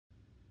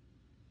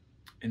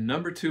In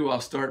number 2,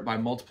 I'll start by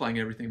multiplying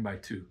everything by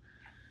 2.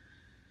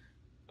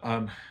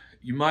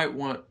 You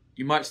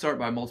might start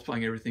by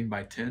multiplying everything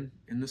by 10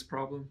 in this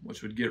problem,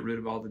 which would get rid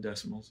of all the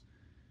decimals,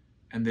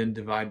 and then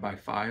divide by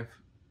 5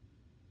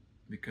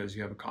 because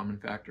you have a common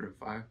factor of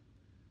 5.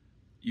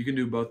 You can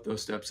do both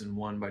those steps in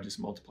one by just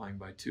multiplying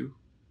by 2.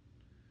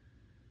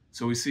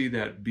 So we see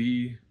that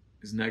b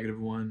is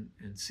 -1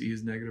 and c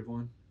is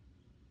 -1.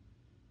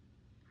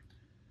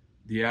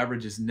 The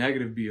average is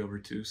negative b over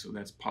 2, so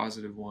that's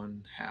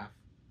 +1/2.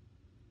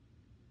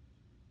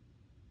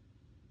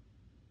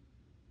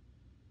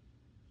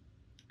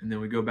 And then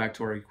we go back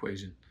to our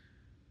equation.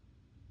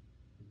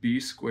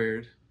 Average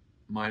squared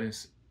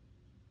minus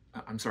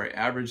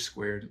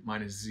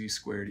z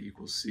squared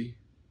equals c.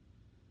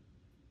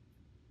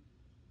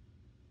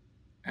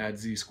 Add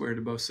z squared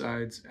to both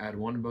sides, add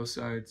 1 to both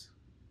sides.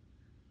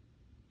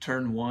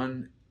 Turn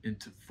 1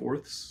 into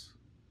fourths,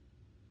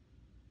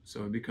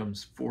 so it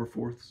becomes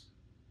 4/4.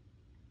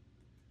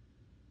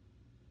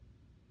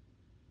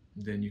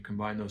 Then you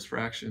combine those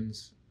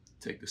fractions,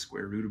 take the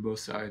square root of both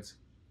sides.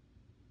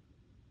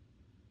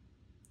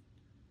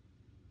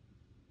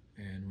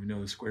 And we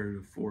know the square root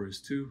of 4 is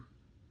 2.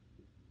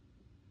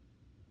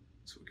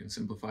 So we can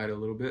simplify it a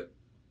little bit.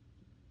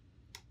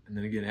 And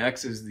then again,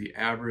 x is the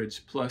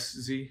average plus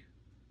z.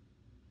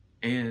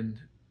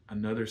 And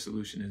another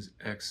solution is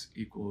x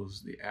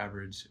equals the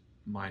average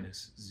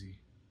minus z.